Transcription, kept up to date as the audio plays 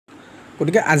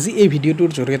গতিকে আজি এই ভিডিওটোৰ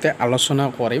জৰিয়তে আলোচনা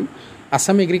কৰিম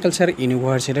আসাম এগ্ৰিকালচাৰ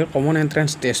ইউনিভাৰ্চিটিৰ কমন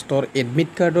এন্ট্ৰেন্স টেষ্টৰ এডমিট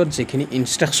কাৰ্ডত যিখিনি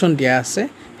ইনষ্ট্ৰাকশ্যন দিয়া আছে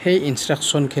সেই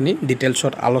ইনষ্ট্ৰাকশ্যনখিনি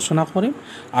ডিটেইলছত আলোচনা কৰিম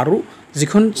আৰু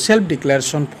যিখন সেলফ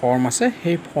ডিক্লাৰেশ্যন ফৰ্ম আছে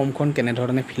সেই ফৰ্মখন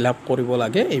কেনেধৰণে ফিল আপ কৰিব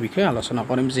লাগে এই বিষয়ে আলোচনা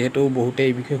কৰিম যেহেতু বহুতে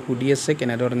এই বিষয়ে সুধি আছে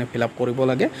কেনেধৰণে ফিল আপ কৰিব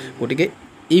লাগে গতিকে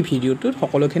এই ভিডিওটোত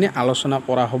সকলোখিনি আলোচনা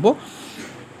কৰা হ'ব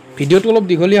ভিডিওটো অলপ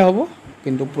দীঘলীয়া হ'ব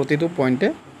কিন্তু প্ৰতিটো পইণ্টে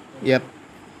ইয়াত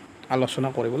আলোচনা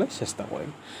কৰিবলৈ চেষ্টা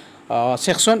কৰিম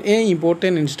section A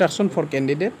important instruction for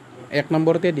candidate এক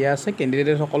নম্বৰতে দিয়া আছে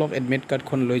কেণ্ডিডেটসকলক এডমিট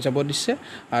কাৰ্ডখন লৈ যাব দিছে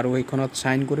আৰু এইখনত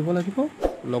সাইন কৰিব লাগিব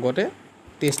লগতে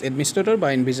টেষ্ট এডমিনিষ্ট্ৰেটৰ বা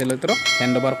ইনভিজিলেটৰক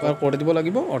হেণ্ড অভাৰ কৰি দিব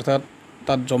লাগিব অৰ্থাৎ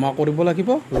তাত জমা কৰিব লাগিব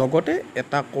লগতে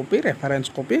এটা কপি ৰেফাৰেন্স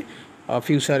কপি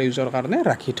ফিউচাৰ ইউজৰ কাৰণে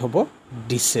ৰাখি থব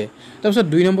দিছে তাৰপিছত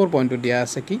 2 নম্বৰ পইণ্টটো দিয়া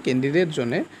আছে কি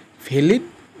কেণ্ডিডেটজনে ভেলিড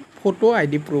ফটো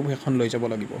আইডি প্ৰুফ এখন লৈ যাব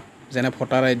লাগিব যেনে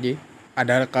voter ID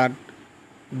Aadhaar card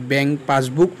bank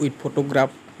passbook with photograph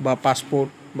বা পাছপোৰ্ট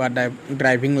বা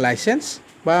ড্ৰাইভিং লাইসেন্স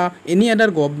বা any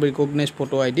other gov recognised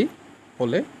photo ID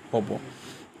হলে হ'ব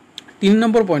 3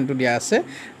 নম্বৰ পইণ্টটো দিয়া আছে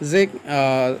যে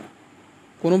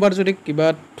কোনোবাৰ যদি কিবা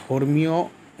ধৰ্মীয়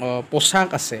পোছাক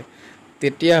আছে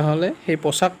তেতিয়া হলে সেই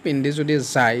পোছাক পিন্ধি যদি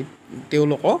যায়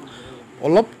তেওঁলোকক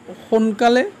অলপ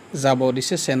সোনকালে যাব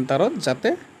দিছে চেণ্টাৰত যাতে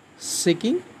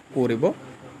চেকিং কৰিব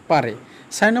পাৰে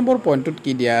 4 নম্বৰ পইণ্টত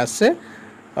কি দিয়া আছে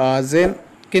যে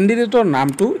কেণ্ডিডেটৰ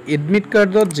নামটো এডমিট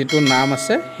কাৰ্ডত যেটো নাম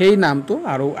আছে সেই নামটো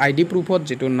আৰু আইডি প্ৰুফত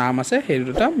যেটো নাম আছে সেই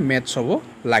দুটা মেটচ হ'ব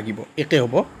লাগিব একে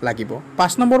হ'ব লাগিব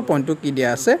 5 নম্বৰ পইণ্টটো কি দিয়া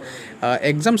আছে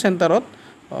এক্সাম চেণ্টাৰত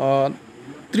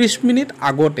 30 মিনিট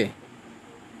আগতে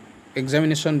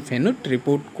এক্সামিনেশ্যন ভেন্যুত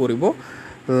ৰিপৰ্ট কৰিব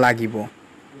লাগিব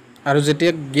আৰু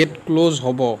যেতিয়া গেট ক্লোজ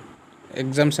হ'ব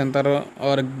এক্সাম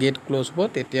চেণ্টাৰৰ গেট ক্লোজ হ'ব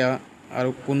তেতিয়া আৰু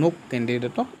কোনো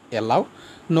কেণ্ডিডেটক এলাউ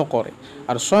নকৰে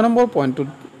আৰু 6 নম্বৰ পইণ্টটো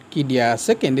কি দিয়া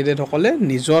আছে কেণ্ডিডেটসকলে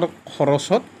নিজৰ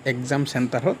খৰচত এক্সাম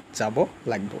চেণ্টাৰত যাব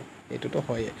লাগিব এটোটো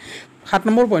হয় 7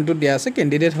 নম্বৰ পইণ্টটো দিয়া আছে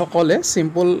কেণ্ডিডেটসকলে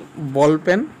সিম্পল বল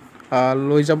পেন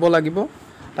লৈ যাব লাগিব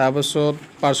তাৰপিছত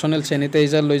পাৰ্সোনেল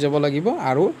স্যানিটাইজাৰ লৈ যাব লাগিব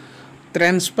আৰু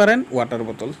ট্ৰান্সপাৰেন্ট ওয়াটাৰ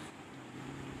বটল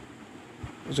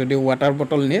যদি ওয়াটাৰ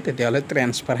বটল নিয়ে তেতিয়াহলে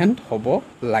ট্ৰান্সপাৰেন্ট হ'ব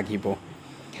লাগিব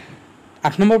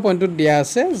 8 নম্বৰ পইণ্টত দিয়া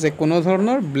আছে যে কোনো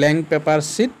ধৰণৰ ব্ল্যাঙ্ক পেপাৰ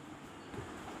শীট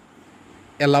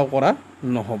এলাউ কৰা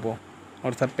নহব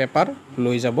অৰ্থাৎ পেপাৰ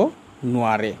লৈ যাব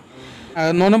নোৱাৰে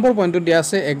 9 নম্বৰ পইণ্টত দিয়া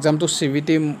আছে এক্সামটো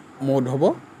সিভিটি মোড হ'ব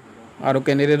আৰু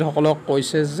কেণ্ডিডেট সকলক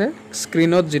কৈছে যে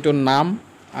স্ক্ৰিনত যেটো নাম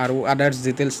আৰু আদাৰ্স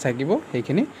ডিটেইলছ থাকিব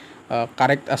সেইখিনি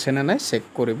কাৰেক্ট আছে না নাই চেক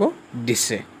কৰিব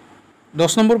দিছে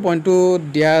 10 নম্বৰ পইণ্টটো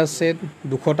দিয়া আছে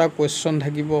দুখটা কোৱেশ্চন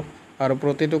থাকিব আৰু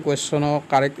প্ৰতিটো কোৱেশ্চনৰ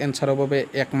কাৰেক্ট এনসাৰৰ বাবে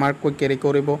 1 মাৰ্ক কৈ কেৰি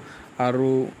কৰিব আৰু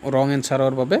ৰং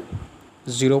এনসাৰৰ বাবে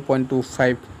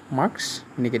 0.25 মাৰ্কস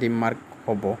নেগেটিভ মাৰ্ক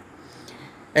হ'ব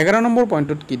 11 নম্বৰ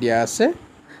পইণ্টত কি দিয়া আছে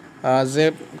যে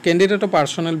কেণ্ডিডেটৰ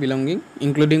personnel belonging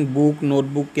including book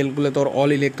notebook calculator all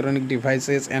electronic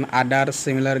devices and other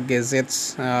সিমিলাৰ gadgets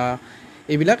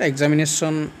এইবিলাক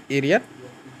এক্সামিনেশ্যন এৰিয়াত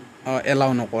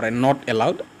এলাউ নকৰে নট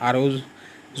এলাউড আৰু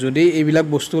যদি এইবিলাক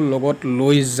বস্তু লগত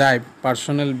লৈ যায়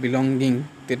পাৰ্সোনেল বিলংগিং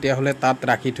তেতিয়া হলে তাত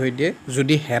ৰাখি থৈ দিয়ে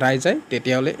যদি হেৰাই যায়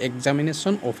তেতিয়া হলে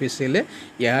এক্সামিনেশ্যন অফিচিয়ালে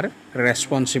ইয়াৰ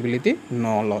ৰেসপন্সিবিলিটি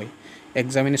নলয়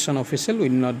examination official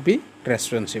will not be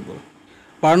ৰেসপন্সিবল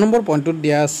 12 number পইণ্টত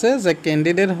দিয়া আছে যে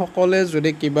কেণ্ডিডেট সকলে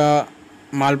যদি কিবা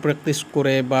মাল প্ৰেক্টিস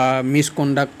কৰে বা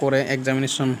মিসকন্ডাক্ট কৰে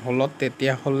এক্সামিনেশ্যন হলত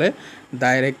তেতিয়া হলে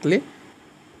ডাইৰেক্টলি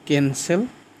কেনসেল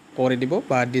কৰি দিব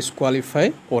বা ডিসকোয়ালিফাই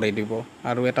কৰি দিব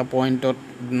আৰু এটা পইণ্টত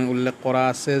উল্লেখ কৰা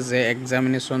আছে যে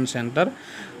এক্সামিনেশ্যন সেন্টাৰ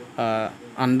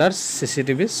আন্ডাৰ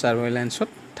সিসিটিভি সাৰ্ভেইলেন্সত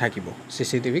থাকিব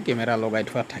সিসিটিভি ক্যামেৰা লগাই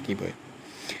থোৱা থাকিবই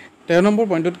 13 নম্বৰ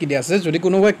পইণ্টত কি দিয়া আছে যদি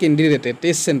কোনোবা কেণ্ডিডেটে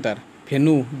test centre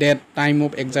venue date time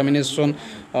of examination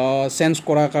change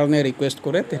কৰাৰ কাৰণে ৰিকুৱেষ্ট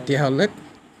কৰে তেতিয়া হলে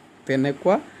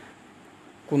তেনেকুৱা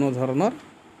কোনো ধৰণৰ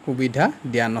সুবিধা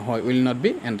দিয়া নহয় will not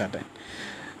be entertain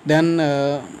then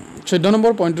 14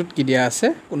 number পইণ্টত কি দিয়া আছে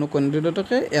কোনো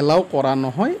কেণ্ডিডেটকে এলাউ কৰা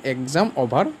নহয় এক্সাম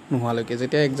ওভাৰ নোহালৈকে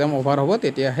যেতিয়া এক্সাম ওভাৰ হ'ব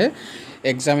তেতিয়াহে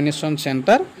এক্সামিনেশ্যন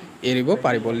সেন্টাৰ এৰিব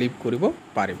পাৰিব লিভ কৰিব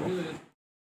পাৰিব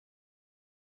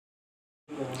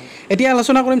এতিয়া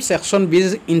আলোচনা কৰিম section B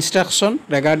instruction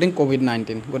regarding COVID-19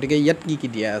 গতিকে ইয়াত কি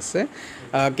দিয়া আছে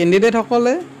কেণ্ডিডেট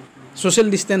সকলে সোশ্যাল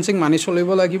ডিস্টেন্সিং মানি চলিব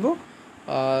লাগিব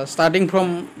starting from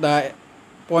the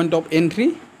point of entry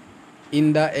in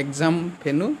the exam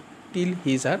venue till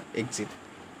his or exit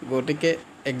গতিকে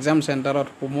এক্সাম চেণ্টাৰত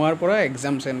সোমোৱাৰ পৰা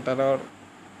এক্সাম চেণ্টাৰৰ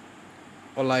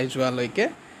ওলাই যোৱালৈকে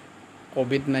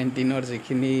কোভিড-19ৰ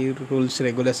যিখিনি ৰুলছ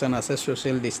ৰেগুলেশ্যন আছে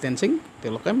সোশ্যাল ডিস্টেন্সিং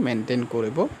তেওঁলোকে মেইনটেইন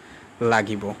কৰিব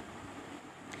লাগিব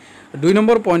 2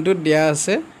 নম্বৰ পইণ্টত দিয়া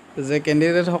আছে যে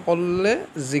কেণ্ডিডেটসকলে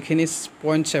যিখিনি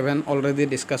পইণ্ট 7 অলৰেডি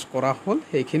ডিছকাছ কৰা হ'ল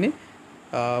সেইখিনি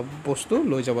বস্তু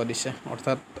লৈ যাব দিছে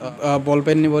অৰ্থাৎ বল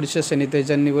পেন নিব দিছে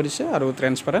চেনিটাইজাৰ নিব দিছে আৰু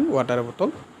ট্ৰেন্সপাৰেণ্ট ৱাটাৰ বটল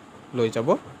লৈ যাব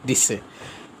দিছে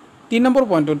 3 নম্বৰ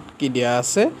পইণ্টত কি দিয়া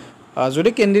আছে যদি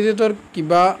কেণ্ডিডেটৰ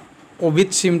কিবা কোভিড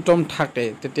সিম্পটম থাকে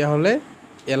তেতিয়াহ'লে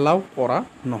এলাউ কৰা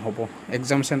নহ'ব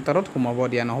এক্সাম চেণ্টাৰত সোমাব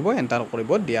দিয়া নহ'ব এণ্টাৰ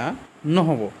কৰিব দিয়া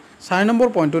নহ'ব 4 নম্বৰ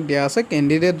পইণ্টত দিয়া আছে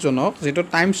কেণ্ডিডেটজনক যেটো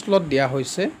টাইম স্লট দিয়া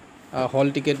হৈছে হল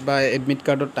টিকেট বা এডমিট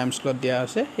কাৰ্ডৰ টাইম স্লট দিয়া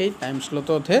আছে সেই টাইম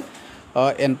স্লটতহে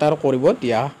এণ্টাৰ কৰিব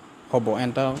দিয়া হ'ব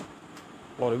এণ্টাৰ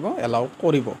কৰিব এলাউ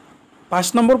কৰিব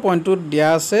 5 নম্বৰ পইণ্টত দিয়া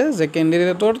আছে যে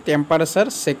কেণ্ডিডেটৰ টেম্পাৰেচাৰ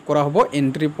চেক কৰা হ'ব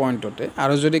এন্ট্ৰি পইণ্টতে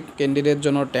আৰু যদি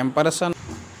কেণ্ডিডেটজনৰ টেম্পাৰেচাৰ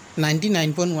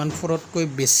 99.14 তকৈ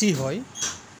বেছি হয়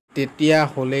তেতিয়া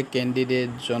হ'লে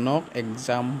কেণ্ডিডেটজনক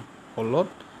এক্সাম হলত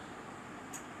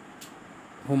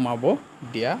সোমাব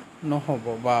দিয়া নহ'ব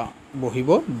বা বহিব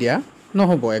দিয়া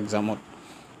নহ'ব এক্সামত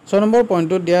 6 নম্বৰ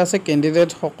পইণ্টত দিয়া আছে কেণ্ডিডেট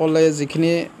সকলে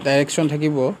যিখিনি ডাইৰেকশ্যন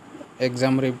থাকিব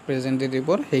এক্সাম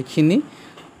ৰিপ্ৰেজেন্টেটিভৰ সেইখিনি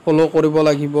ফলো কৰিব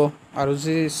লাগিব আৰু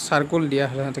যি সাৰ্কুল দিয়া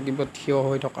থাকিব থিয়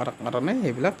হৈ থকাৰ কাৰণে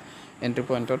সেইবিলাক এন্ট্ৰি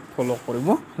পইণ্টত ফলো কৰিব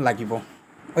লাগিব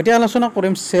এতিয়া আলোচনা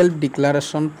কৰিম সেলফ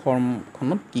ডিক্লাৰেশ্যন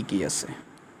ফৰ্মখনত কি কি আছে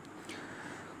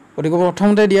গতিকে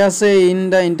প্ৰথমতে দিয়া আছে in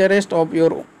the interest of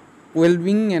your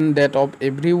well-being and that of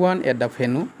everyone at the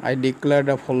venue I declare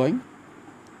the following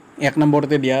 1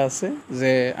 নম্বৰতে দিয়া আছে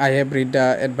যে I have read the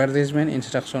advertisement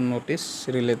instruction notice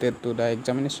related to the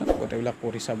examination গোটেইবিলাক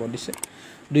পঢ়ি চাব দিছে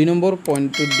 2 নম্বৰ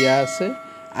পইণ্টটো দিয়া আছে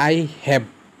I have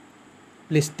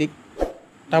please tick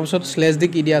তাৰপিছত স্লেছ দি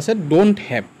কি দিয়া আছে don't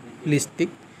have please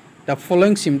tick the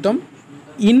following symptom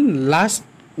in last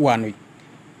 1 week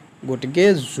গতিকে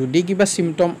যদি কিবা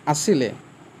সিম্পটম আছিলে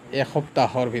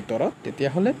এসপ্তাহৰ ভিতৰত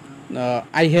তেতিয়া হলে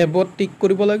I have টিক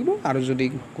কৰিব লাগিব আৰু যদি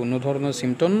কোনো ধৰণৰ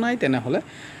সিম্পটম নাই তেনে হলে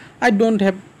I don't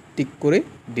have টিক কৰি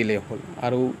দিলে হ'ল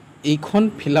আৰু এইখন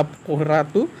ফিলআপ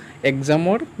কৰাটো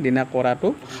এক্সামৰ দিনা কৰাটো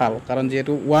ভাল কাৰণ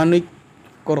যেটো 1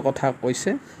 উইকৰ কথা কৈছে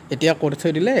এতিয়া কৰি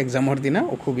থৈ দিলে এক্সামৰ দিনা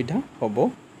অসুবিধা হ'ব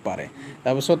পাৰে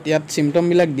তাৰপিছত ইয়াত সিম্পটম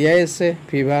বিলাক দিয়াই আছে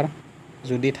ফিভাৰ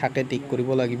যদি থাকে টিক কৰিব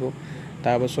লাগিব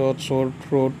তাৰপিছত সৰ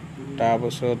থ্ৰোট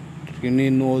তাৰপিছত ৰানি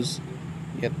নোজ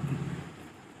ইয়াত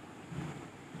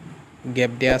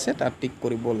গেপ দিয়া আছে তাত টিক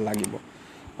কৰিব লাগিব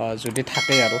যদি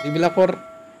থাকে আৰু এইবিলাকৰ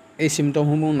এই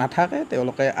সিম্পটমসমূহ নাথাকে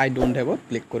তেওঁলোকে আই ডোন্ট হেভ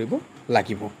ক্লিক কৰিব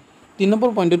লাগিব 3 নম্বৰ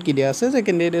পইণ্টত কি দিয়া আছে যে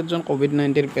কেণ্ডিডেটজন কোভিড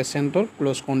 19 পেশেন্টৰ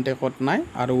ক্লোজ কন্টেক্টত নাই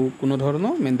আৰু কোনো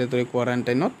ধৰণৰ মেন্ডেটৰি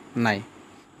কোৱাৰান্টাইনত নাই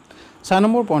 4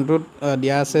 নম্বৰ পইণ্টত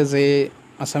দিয়া আছে যে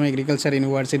আসাম এগ্ৰিকালচাৰ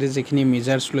ইউনিভাৰ্সিটি যিখিনি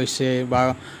মেজাৰ্স লৈছে বা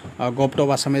গভৰ্নমেণ্ট অফ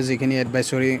আসামে যিখিনি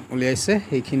এডভাইজৰি উলিয়াইছে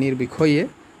সেইখিনিৰ বিষয়ে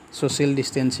সোশ্যাল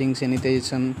ডিস্টেন্সিং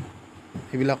স্যানিটাইজেশন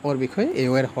এইবিলাকৰ বিষয়ে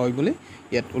এৱেৰ হয় বুলি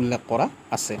ইয়াত উল্লেখ কৰা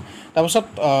আছে তাৰপিছত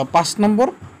 5 নম্বৰ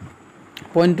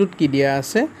পইণ্টত কি দিয়া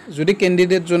আছে যদি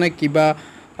কেণ্ডিডেট জনে কিবা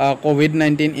কোভিড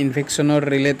 19 ইনফেকশনৰ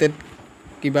ৰিলেটেড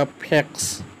কিবা ফেক্টস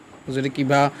যদি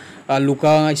কিবা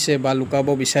লুকাইছে বা লুকাব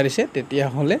বিচাৰিছে তেতিয়া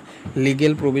হলে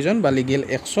লিগেল প্ৰভিজন বা লিগেল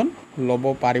একচন লব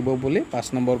পাৰিব বুলি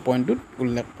 5 নম্বৰ পইণ্টত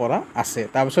উল্লেখ কৰা আছে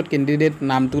তাৰপিছত কেণ্ডিডেট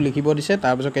নামটো লিখিব দিছে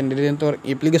তাৰপিছত কেণ্ডিডেটৰ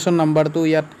এপ্লিকেশন নাম্বাৰটো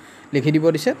ইয়াত লিখি দিব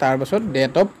দিছে তাৰপিছত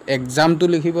ডেট অফ এক্সামটো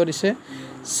লিখিব দিছে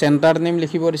সেন্টাৰ নেম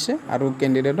লিখিব দিছে আৰু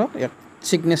কেণ্ডিডেটক এক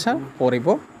সিগনেচাৰ কৰিব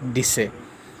দিছে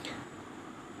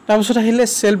তাৰপিছত আহিলে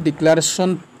সেলফ ডিক্লাৰেশ্যন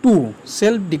 2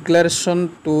 সেলফ ডিক্লাৰেশ্যন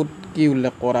 2 কি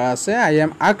উল্লেখ কৰা আছে I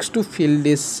am asked to fill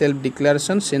this self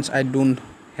declaration since I don't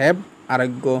have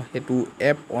আৰোগ্য হেতু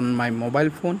app on my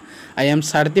mobile phone I am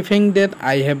certifying that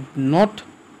I have not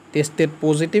tested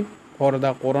positive for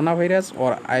the coronavirus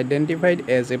or identified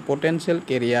as a potential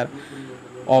carrier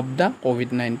of the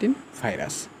COVID-19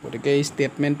 virus গতিকে এই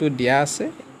স্টেটমেন্টটো দিয়া আছে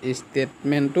এই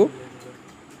স্টেটমেন্টটো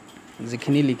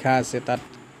যিখিনি লিখা আছে তাত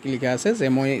কি লিখা আছে যে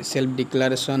মই সেলফ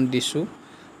ডিক্লাৰেশ্যন দিছো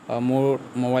মোৰ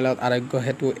মোবাইলত আৰোগ্য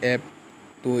হেতু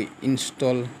এপটো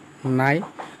ইনষ্টল নাই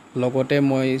লগতে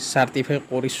মই সাৰ্টিফাই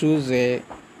কৰিছো যে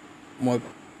মই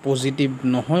পজিটিভ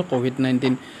নহয় কোভিড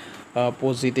 19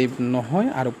 পজিটিভ নহয়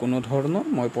আৰু কোনো ধৰণৰ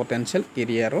মই পটেনশিয়াল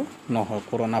কেৰিয়াৰো নহয়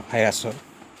কৰোনা ভাইৰাছৰ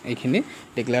এইখিনি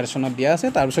ডিক্লাৰেশ্যনত দিয়া আছে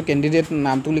তাৰপিছত কেণ্ডিডেট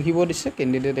নামটো লিখিব দিছে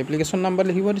কেণ্ডিডেট এপ্লিকেশন নাম্বাৰ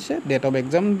লিখিব দিছে ডেট অফ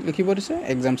এক্সাম লিখিব দিছে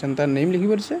এক্সাম চেণ্টাৰ নেম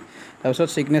লিখিব দিছে তাৰপিছত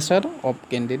সিগনেচাৰ অফ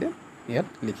কেণ্ডিডেট ইয়াত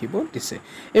লিখিব দিছে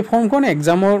এই ফৰ্মখন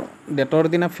এক্সামৰ ডেটৰ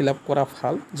দিনা ফিলআপ কৰা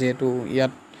ভাল যেহেতু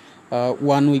ইয়াত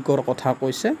 1 উইকৰ কথা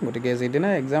কৈছে গতিকে যেদিনা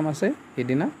এক্সাম আছে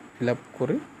সেইদিনা ফিলআপ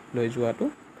কৰি লৈ যোৱাটো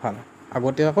ভাল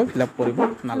আগতীয়াকৈ ফিলআপ কৰিব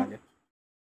নালাগে